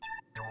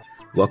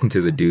Welcome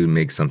to the Dude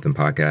Make Something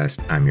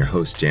podcast. I'm your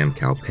host, Jam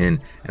Calpin,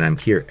 and I'm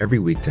here every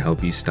week to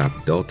help you stop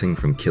adulting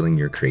from killing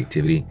your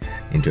creativity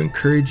and to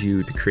encourage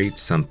you to create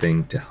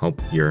something to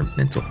help your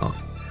mental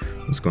health.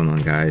 What's going on,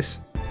 guys?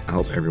 I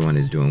hope everyone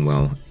is doing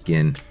well.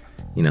 Again,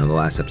 the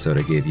last episode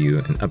I gave you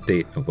an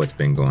update of what's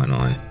been going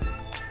on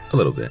a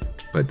little bit,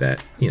 but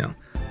that,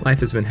 life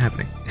has been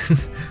happening.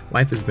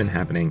 Life has been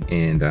happening,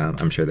 and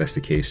I'm sure that's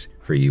the case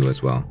for you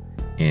as well.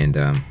 And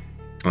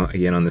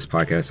again, on this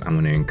podcast, I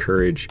want to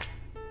encourage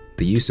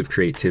the use of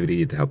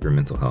creativity to help your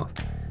mental health,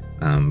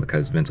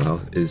 because mental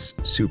health is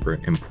super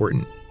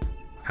important.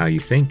 How you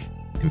think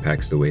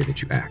impacts the way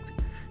that you act.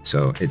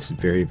 So it's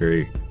very,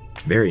 very,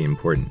 very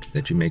important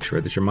that you make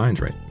sure that your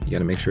mind's right. You got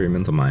to make sure your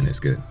mental mind is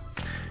good.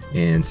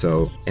 And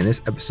so in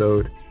this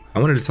episode, I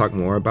wanted to talk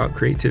more about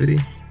creativity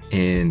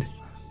and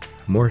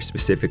more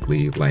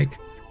specifically, like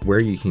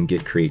where you can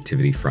get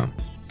creativity from.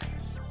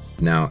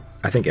 Now,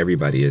 I think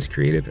everybody is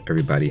creative.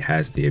 Everybody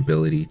has the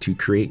ability to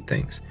create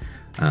things.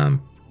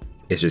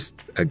 It's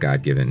just a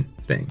God-given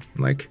thing.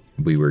 Like,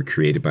 we were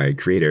created by a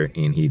creator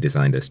and he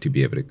designed us to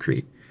be able to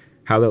create.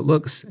 How that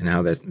looks and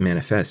how that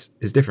manifests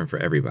is different for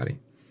everybody.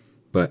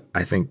 But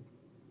I think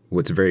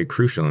what's very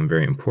crucial and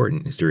very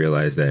important is to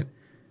realize that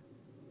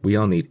we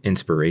all need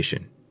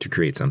inspiration to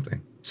create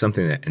something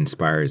that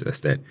inspires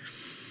us, that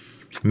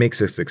makes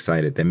us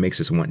excited, that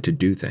makes us want to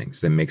do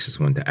things, that makes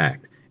us want to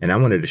act. And I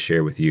wanted to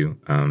share with you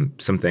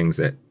some things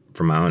that,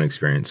 from my own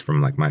experience,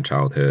 from like my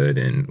childhood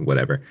and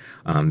whatever,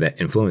 that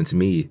influenced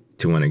me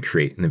to want to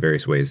create in the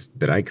various ways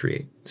that I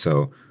create.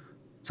 So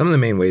some of the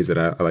main ways that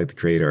I like to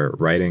create are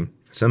writing,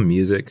 some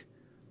music,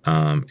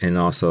 and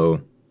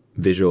also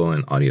visual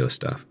and audio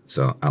stuff.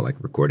 So I like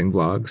recording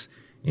vlogs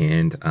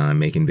and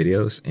making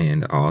videos,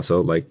 and I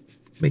also like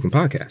making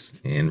podcasts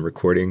and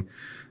recording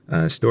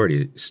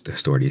stories,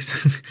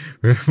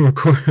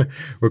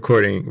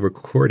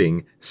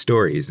 recording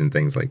stories and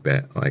things like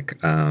that.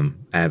 Like I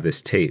have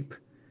this tape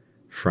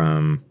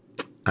from,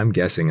 I'm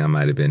guessing I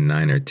might have been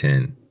 9 or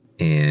 10,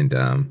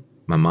 and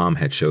my mom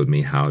had showed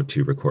me how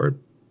to record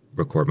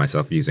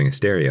myself using a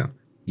stereo.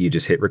 You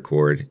just hit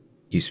record,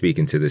 you speak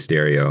into the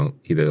stereo,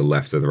 either the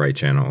left or the right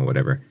channel or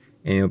whatever,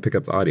 and you'll pick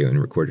up the audio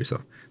and record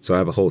yourself. So I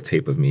have a whole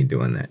tape of me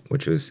doing that,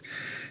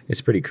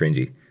 it's pretty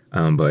cringy.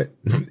 But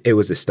it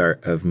was the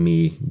start of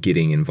me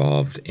getting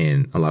involved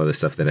in a lot of the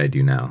stuff that I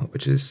do now,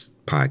 which is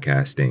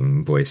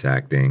podcasting, voice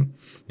acting,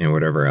 and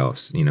whatever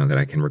else, that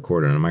I can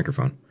record on a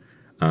microphone.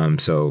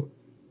 So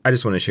I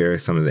just want to share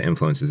some of the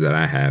influences that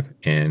I have,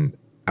 and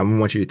I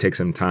want you to take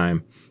some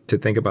time to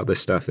think about the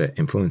stuff that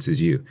influences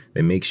you,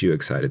 that makes you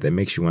excited, that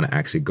makes you want to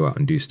actually go out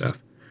and do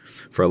stuff.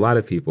 For a lot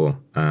of people,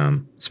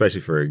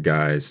 especially for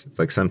guys, it's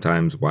like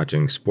sometimes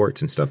watching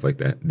sports and stuff like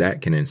that,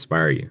 that can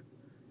inspire you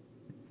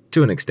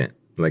to an extent.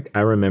 Like, I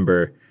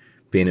remember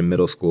being in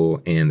middle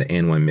school and the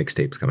N1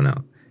 mixtapes coming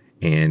out.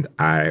 And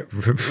I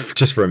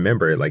just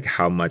remember like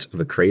how much of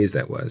a craze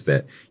that was,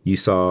 that you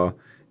saw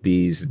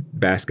these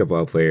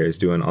basketball players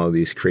doing all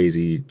these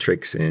crazy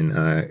tricks and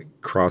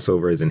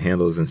crossovers and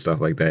handles and stuff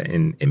like that.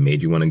 And it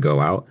made you want to go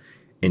out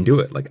and do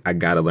it. Like, I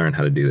got to learn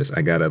how to do this.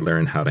 I got to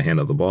learn how to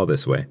handle the ball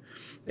this way.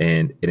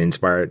 And it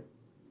inspired,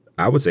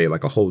 I would say,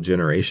 like a whole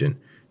generation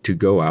to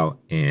go out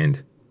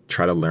and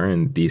try to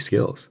learn these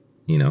skills,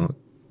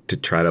 to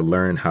try to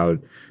learn how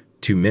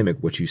to mimic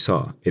what you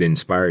saw. It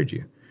inspired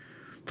you.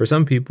 For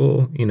some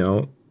people,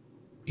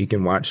 you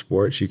can watch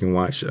sports, you can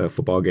watch a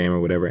football game or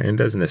whatever, and it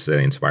doesn't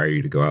necessarily inspire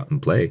you to go out and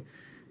play.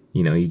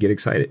 You get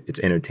excited. It's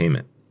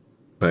entertainment.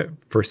 But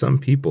for some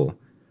people,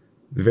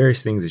 the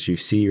various things that you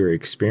see or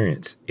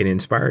experience, it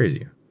inspires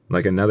you.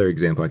 Like, another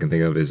example I can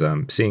think of is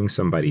seeing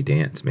somebody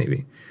dance,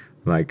 maybe.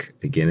 Like,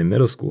 again, in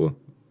middle school,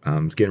 I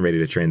was getting ready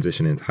to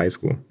transition into high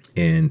school.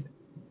 And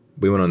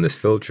we went on this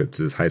field trip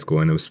to this high school,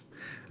 and it was,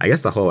 I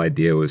guess the whole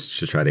idea was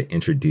to try to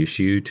introduce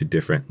you to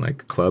different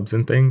like clubs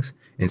and things,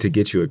 and to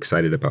get you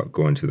excited about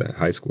going to that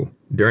high school.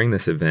 During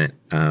this event,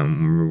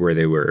 where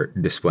they were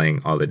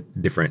displaying all the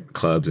different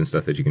clubs and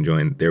stuff that you can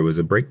join, there was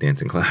a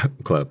breakdancing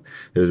club.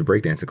 There was a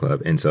breakdancing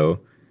club. And so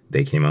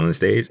they came on the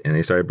stage and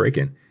they started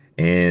breaking.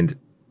 And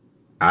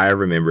I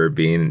remember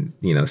being,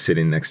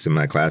 sitting next to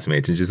my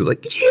classmates and just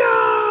like, yo,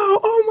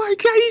 oh my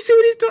God, you see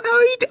what he's doing?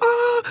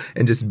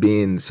 And just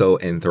being so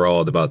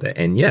enthralled about that.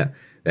 And yeah,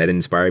 that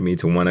inspired me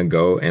to want to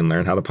go and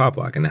learn how to pop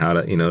lock and how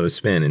to, to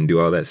spin and do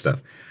all that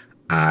stuff.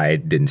 I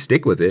didn't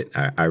stick with it.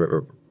 I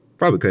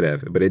probably could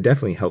have, but it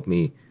definitely helped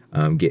me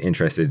get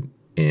interested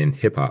in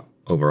hip hop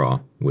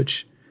overall,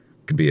 which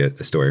could be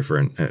a story for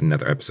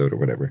another episode or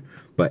whatever.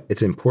 But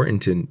it's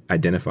important to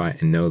identify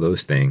and know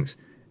those things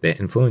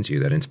that influence you,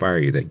 that inspire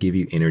you, that give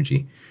you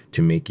energy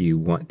to make you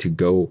want to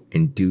go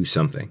and do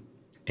something.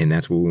 And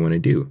that's what we want to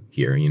do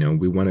here.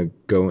 We want to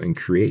go and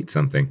create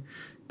something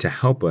to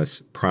help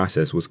us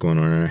process what's going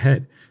on in our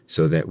head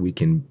so that we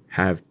can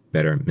have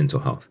better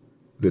mental health.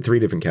 The 3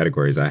 different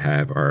categories I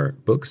have are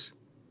books,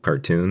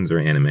 cartoons or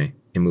anime,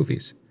 and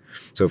movies.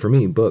 So for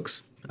me,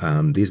 books,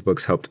 these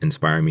books helped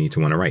inspire me to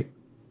want to write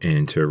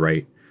and to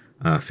write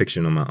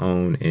fiction on my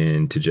own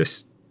and to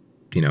just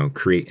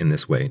create in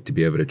this way, to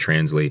be able to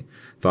translate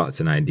thoughts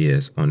and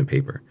ideas onto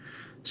paper.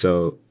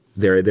 So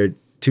there are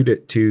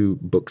two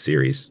book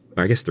series,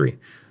 or I guess three.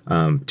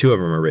 Two of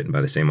them are written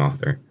by the same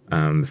author.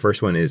 The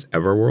first one is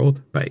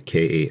Everworld by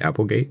K.A.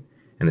 Applegate,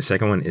 and the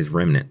second one is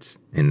Remnants,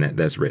 and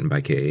that's written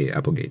by K.A.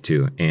 Applegate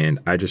too. And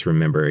I just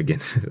remember, again,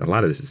 a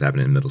lot of this is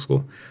happening in middle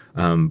school,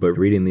 but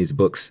reading these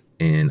books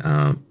in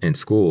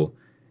school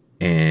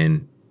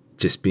and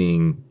just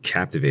being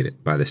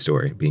captivated by the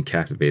story, being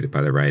captivated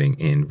by the writing,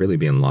 and really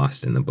being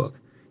lost in the book.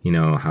 You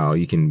know, how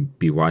you can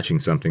be watching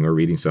something or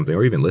reading something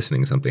or even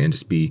listening to something and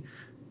just be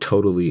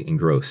totally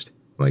engrossed,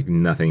 like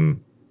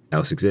nothing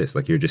else exists.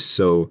 Like you're just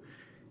so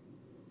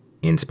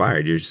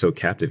inspired, you're just so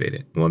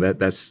captivated. Well,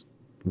 that's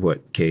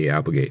what Kay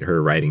Applegate,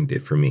 her writing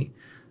did for me,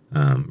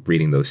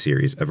 reading those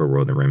series,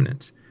 Everworld and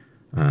Remnants.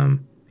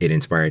 It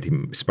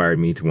inspired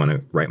me to want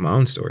to write my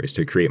own stories,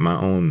 to create my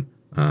own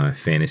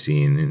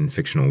fantasy and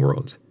fictional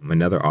worlds.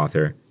 Another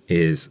author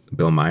is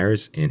Bill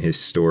Myers in his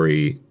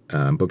story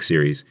book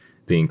series,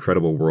 The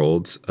Incredible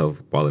Worlds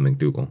of Wally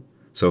McDougall.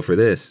 So for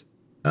this,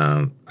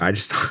 I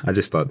just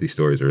thought these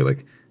stories were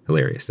like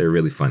hilarious. They're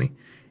really funny,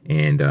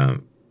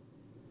 and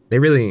they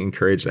really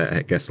encourage,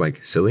 I guess,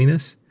 like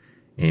silliness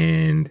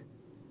and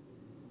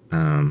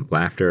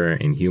laughter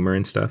and humor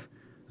and stuff.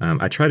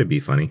 I try to be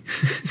funny.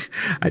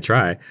 I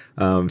try.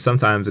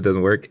 Sometimes it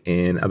doesn't work,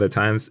 and other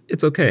times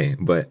it's okay.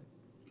 But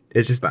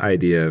it's just the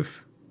idea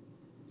of,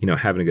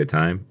 having a good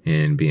time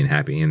and being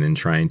happy, and then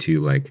trying to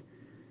like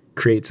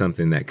create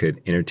something that could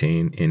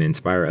entertain and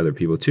inspire other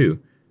people too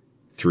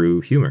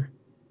through humor.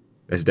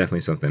 That's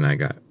definitely something I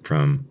got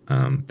from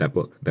that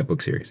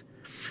book series.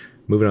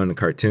 Moving on to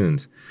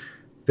cartoons.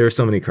 There are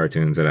so many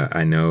cartoons that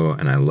I know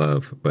and I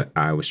love, but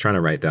I was trying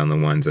to write down the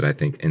ones that I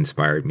think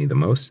inspired me the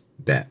most,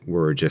 that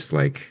were just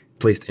like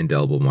placed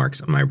indelible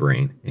marks on my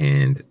brain,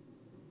 and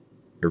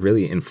it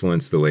really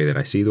influenced the way that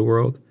I see the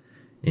world.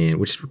 And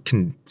which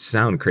can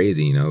sound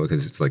crazy,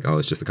 because it's like, oh,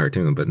 it's just a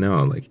cartoon. But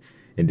no, like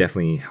it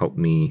definitely helped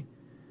me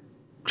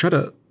try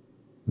to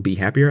be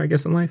happier, I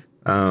guess, in life.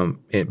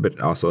 But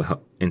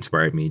also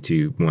inspired me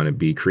to want to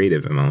be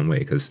creative in my own way,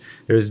 because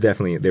there was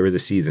a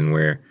season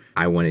where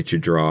I wanted to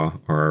draw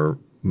or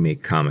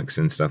make comics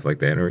and stuff like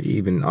that, or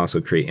even also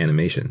create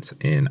animations.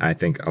 And I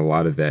think a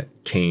lot of that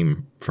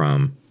came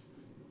from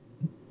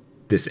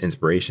this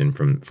inspiration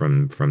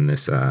from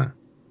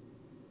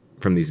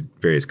these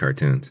various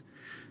cartoons.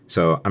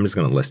 So I'm just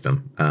going to list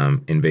them.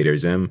 Invader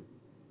Zim,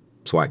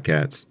 SWAT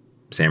Kats,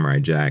 Samurai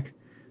Jack,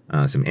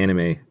 some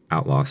anime,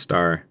 Outlaw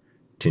Star,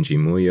 Tenchi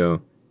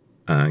Muyo,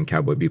 and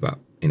Cowboy Bebop.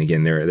 And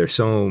again, there's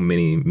so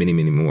many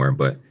more,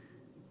 but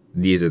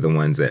these are the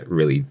ones that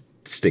really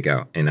stick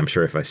out. And I'm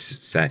sure if I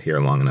sat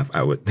here long enough,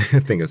 I would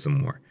think of some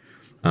more.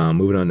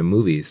 Moving on to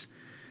movies.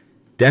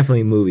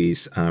 Definitely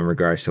movies in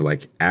regards to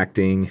like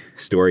acting,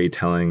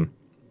 storytelling,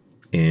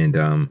 and,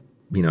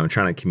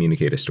 trying to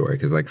communicate a story.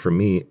 Because like for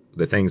me,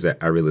 the things that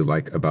I really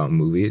like about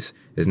movies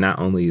is not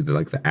only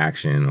the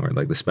action or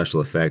like the special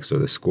effects or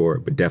the score,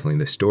 but definitely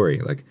the story.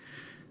 Like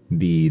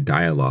the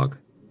dialogue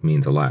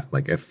means a lot.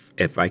 Like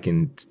if I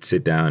can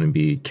sit down and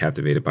be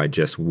captivated by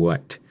just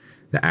what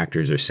the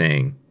actors are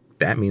saying,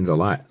 that means a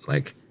lot.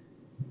 Like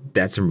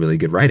that's some really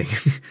good writing.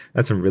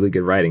 That's some really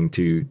good writing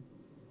to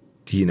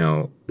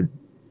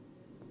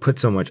put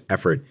so much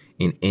effort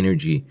and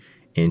energy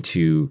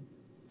into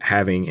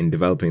having and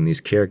developing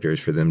these characters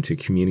for them to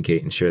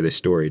communicate and share their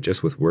story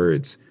just with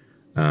words.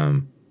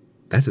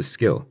 That's a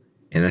skill,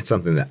 and that's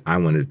something that I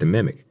wanted to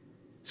mimic.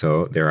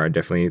 So there are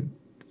definitely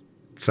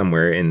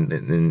somewhere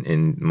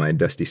in my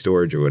dusty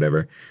storage or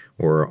whatever,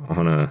 or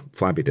on a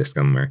floppy disk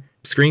somewhere,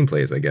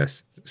 screenplays, I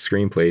guess,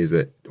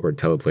 or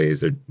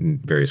teleplays, or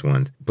various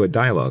ones, but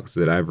dialogues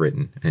that I've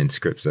written and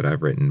scripts that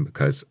I've written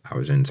because I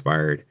was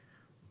inspired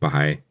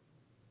by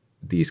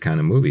these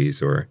kind of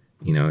movies, or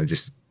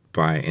just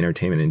by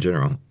entertainment in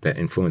general, that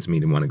influenced me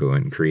to want to go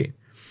and create.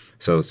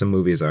 So some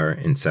movies are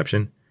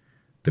Inception,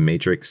 The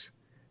Matrix,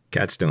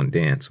 Cats Don't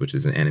Dance, which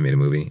is an animated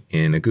movie,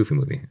 and a Goofy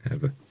movie. I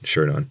have a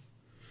shirt on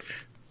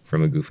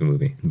from a Goofy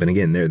movie. But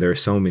again, there are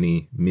so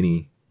many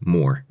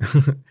more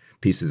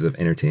pieces of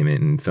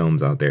entertainment and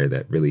films out there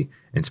that really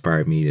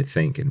inspired me to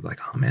think and be like,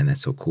 oh man,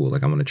 that's so cool.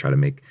 Like I want to try to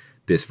make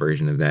this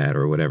version of that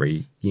or whatever.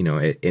 It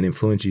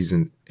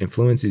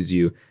influences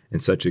you in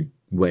such a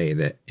way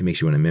that it makes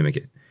you want to mimic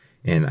it.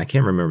 And I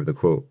can't remember the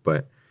quote,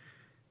 but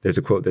there's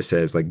a quote that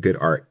says like good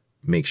art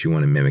makes you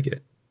want to mimic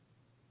it.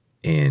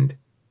 And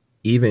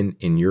even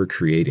in your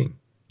creating,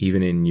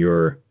 even in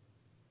your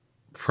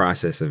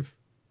process of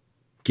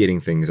getting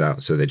things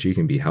out so that you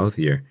can be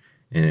healthier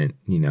and,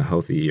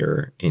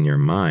 healthier in your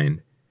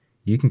mind,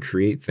 you can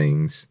create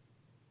things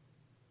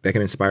that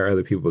can inspire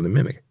other people to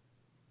mimic,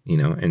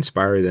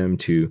 inspire them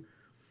to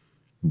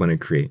want to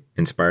create,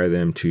 inspire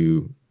them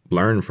to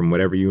learn from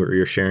whatever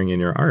you're sharing in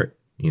your art,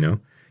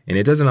 And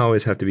it doesn't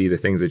always have to be the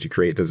things that you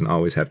create, doesn't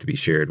always have to be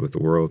shared with the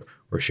world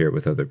or shared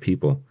with other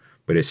people.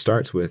 But it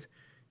starts with,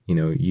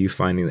 you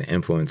finding the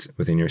influence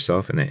within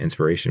yourself and that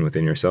inspiration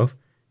within yourself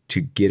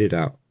to get it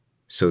out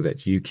so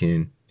that you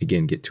can,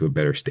 again, get to a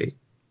better state.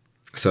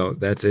 So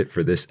that's it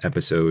for this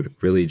episode.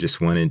 Really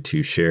just wanted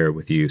to share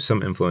with you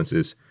some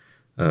influences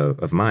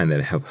of mine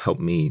that have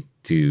helped me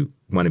to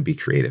want to be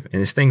creative.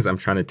 And it's things I'm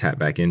trying to tap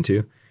back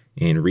into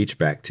and reach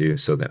back to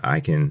so that I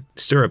can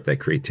stir up that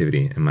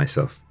creativity in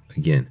myself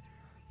again,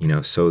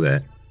 so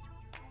that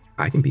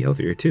I can be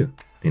healthier too,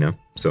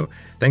 So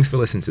thanks for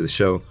listening to the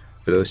show.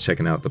 For those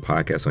checking out the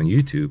podcast on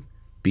YouTube,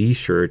 be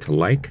sure to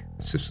like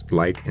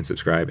and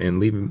subscribe and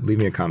leave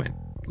me a comment.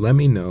 Let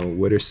me know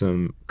what are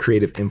some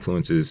creative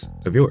influences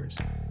of yours,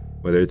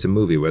 whether it's a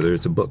movie, whether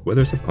it's a book,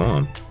 whether it's a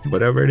poem,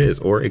 whatever it is,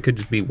 or it could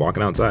just be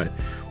walking outside,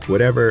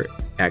 whatever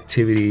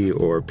activity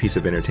or piece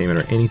of entertainment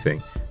or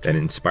anything that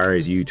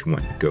inspires you to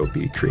want to go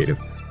be creative.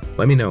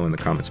 Let me know in the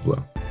comments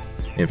below.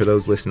 And for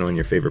those listening on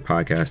your favorite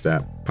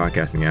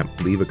podcasting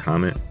app, leave a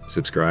comment,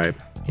 subscribe,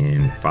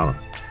 and follow.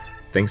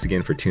 Thanks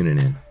again for tuning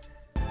in.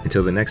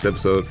 Until the next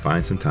episode,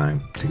 find some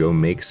time to go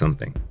make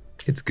something.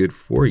 It's good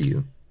for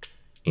you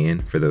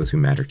and for those who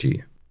matter to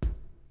you.